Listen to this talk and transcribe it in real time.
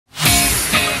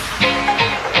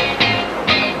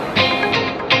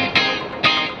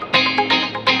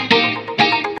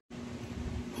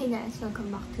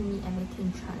back to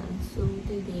Meeverything channel. So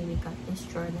today we got this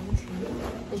Jordan 3,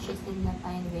 which is in the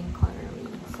pine green colorway.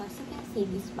 So as you can see,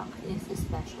 this box is a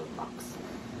special box.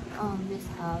 This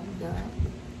have the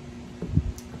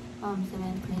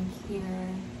cement print here,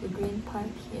 the green part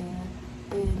here,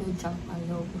 and the Jumpman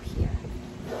logo here.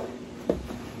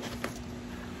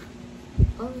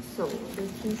 Also, the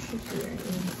tissue here is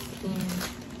in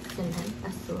cement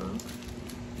as well.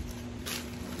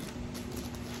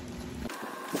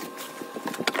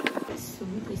 So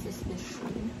this is the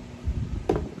shoe.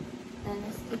 And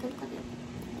let's take a look at it.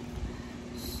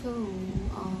 So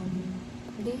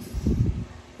this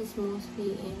is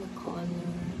mostly in the color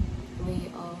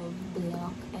way of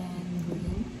black and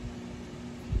green.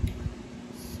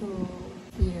 So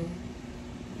here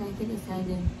Nike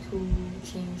decided to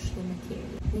change the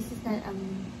material. This is not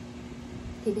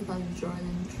typical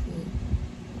Jordan 3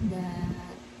 that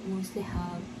mostly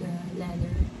have the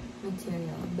leather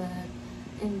material, but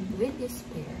with this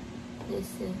pair, this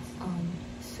is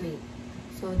suede.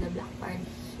 So the black part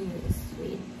here is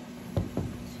suede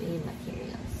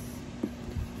materials,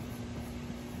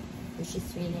 which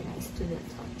is really nice to the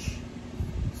touch.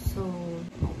 So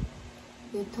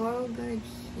the Toro guard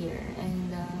here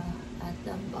and at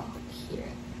the back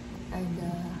here are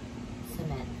the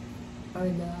cement or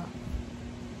the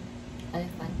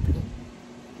elephant print.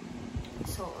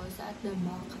 So also at the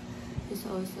back is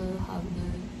also have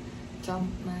the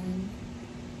Jumpman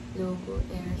logo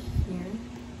air here.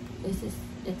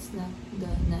 It's not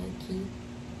the Nike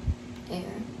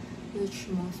Air, which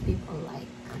most people like.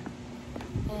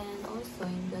 And also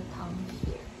in the tongue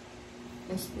here,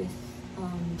 there's this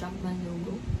Jumpman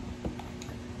logo,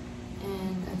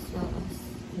 and as well as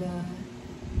the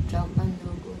Jumpman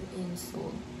logo in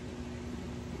sole.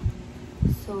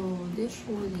 So this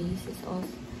shoelace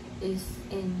is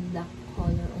in black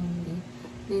color only.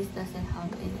 This doesn't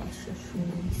have any extra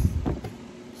shoelace.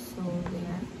 So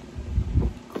there.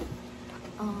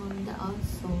 The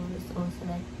outsole is also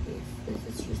like this. This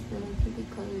is just the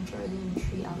typical Jordan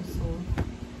 3 outsole.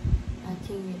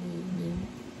 Nothing really new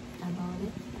about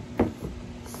it.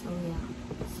 So yeah.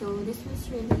 So this was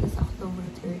released October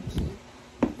 30,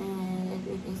 and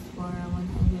it is for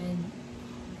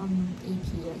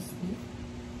 180 USD.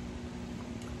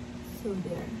 So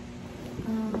there.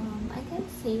 I can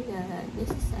say that this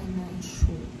is a nice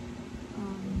shoe,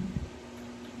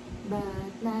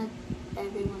 but not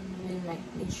everyone will like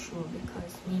this shoe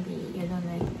because maybe you don't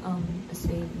like a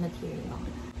suede material.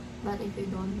 But if you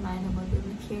don't mind about the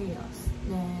materials,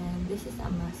 then this is a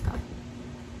must-have.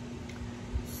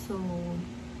 So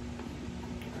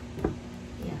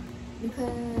yeah,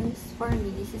 because for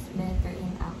me this is better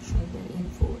in action than in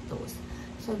photos.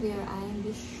 So if you're eyeing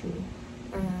this shoe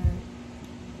or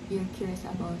you're curious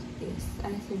about this,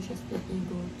 I suggest that you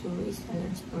go to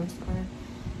reseller stores or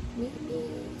maybe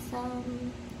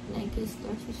some Nike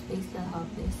stores which they still have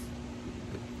this.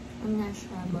 I'm not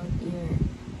sure about your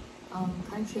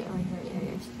country or your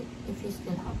area if you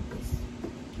still have this,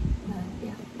 but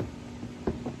yeah.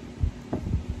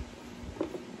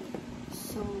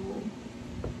 So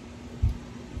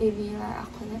if you are a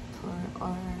collector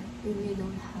or if you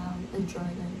don't have a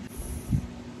Jordan,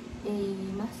 a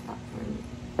must-have for me.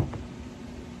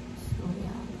 So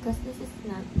yeah, because this is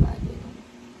not bad, you know.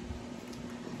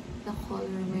 The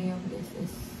colorway of this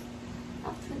is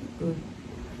actually good.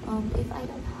 If I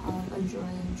don't have a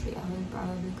Jordan 3, I will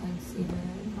probably consider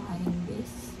buying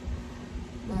this.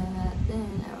 But then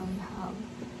I only have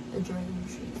a Jordan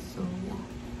 3, so yeah.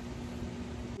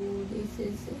 So this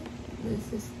is it. This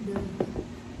is the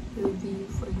review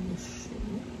for this shoe.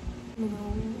 Let me know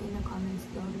in the comments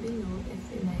down below if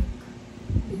you like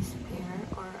this pair,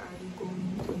 or are you going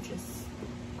to just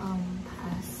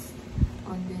pass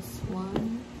on this one?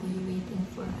 Are you waiting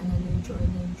for another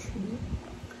Jordan 3?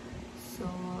 So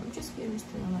I'm just curious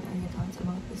to know what are your thoughts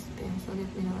about this pair, so let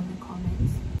me know in the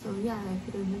comments. So yeah,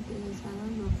 if you're new to the channel,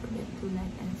 don't forget to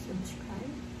like and subscribe.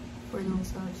 For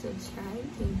those who have subscribed,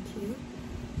 thank you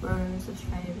for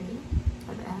subscribing.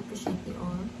 I appreciate you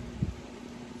all.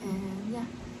 And yeah,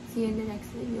 see you in the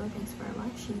next video. Thanks for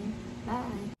watching.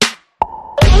 Bye.